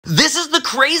This is the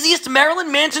craziest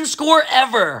Marilyn Manson score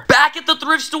ever. Back at the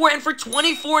thrift store, and for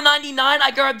 $24.99,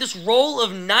 I grabbed this roll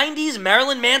of 90s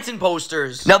Marilyn Manson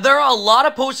posters. Now, there are a lot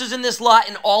of posters in this lot,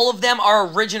 and all of them are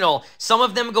original. Some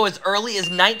of them go as early as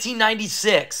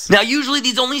 1996. Now, usually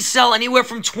these only sell anywhere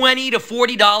from $20 to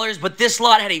 $40, but this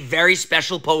lot had a very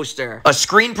special poster. A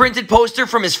screen-printed poster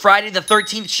from his Friday the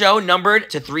 13th show, numbered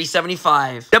to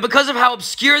 $375. Now, because of how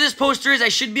obscure this poster is, I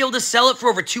should be able to sell it for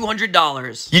over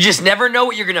 $200. You just never know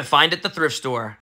what you're gonna find at the thrift store.